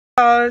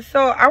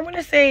So I want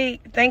to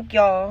say thank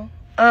y'all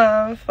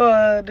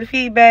for the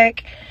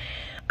feedback.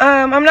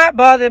 I'm not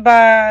bothered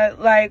by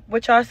like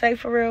what y'all say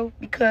for real,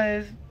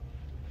 because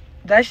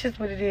that's just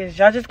what it is.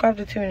 Y'all just gonna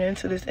have to tune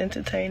into this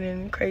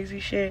entertaining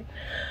crazy shit.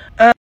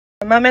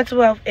 My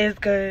mental health is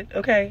good,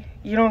 okay?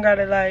 You don't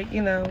gotta like,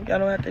 you know, y'all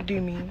don't have to do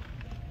me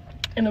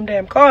in them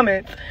damn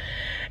comments.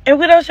 And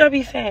what else y'all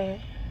be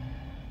saying?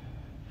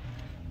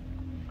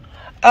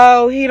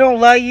 Oh, he don't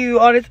love you,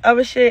 all this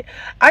other shit.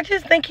 I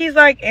just think he's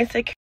like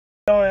insecure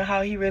on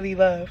how he really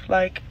love.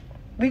 Like,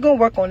 we gonna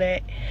work on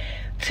that.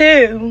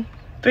 2,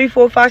 3,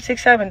 4, 5,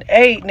 6, 7,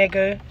 8,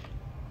 nigga.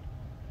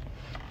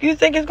 You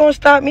think it's gonna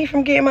stop me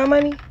from getting my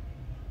money?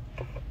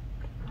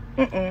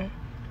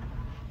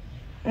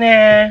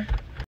 Nah.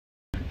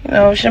 You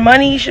know, shit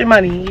money. You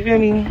feel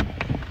me?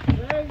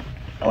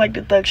 I like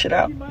to thug shit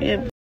out.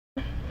 Yeah.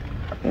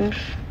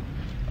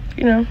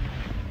 You know,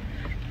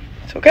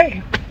 it's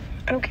okay.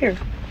 I don't care.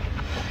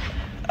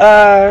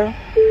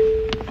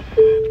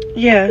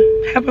 Yeah,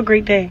 have a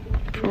great day.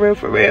 For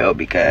real,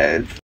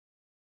 because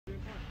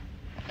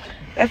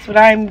that's what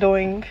I'm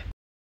doing.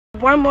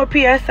 One more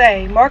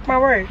PSA, mark my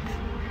words.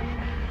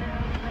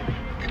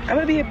 I'm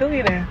gonna be a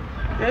billionaire.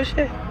 Real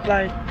shit.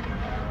 Like,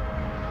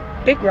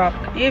 big rock,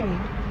 you hear me?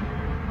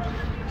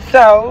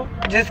 So,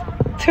 just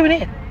tune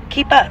in.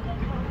 Keep up.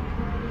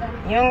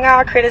 You don't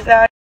gotta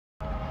criticize.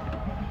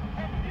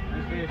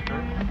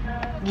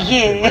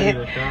 Yeah.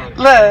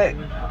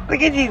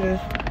 Look at Jesus.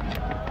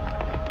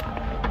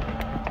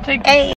 Hey.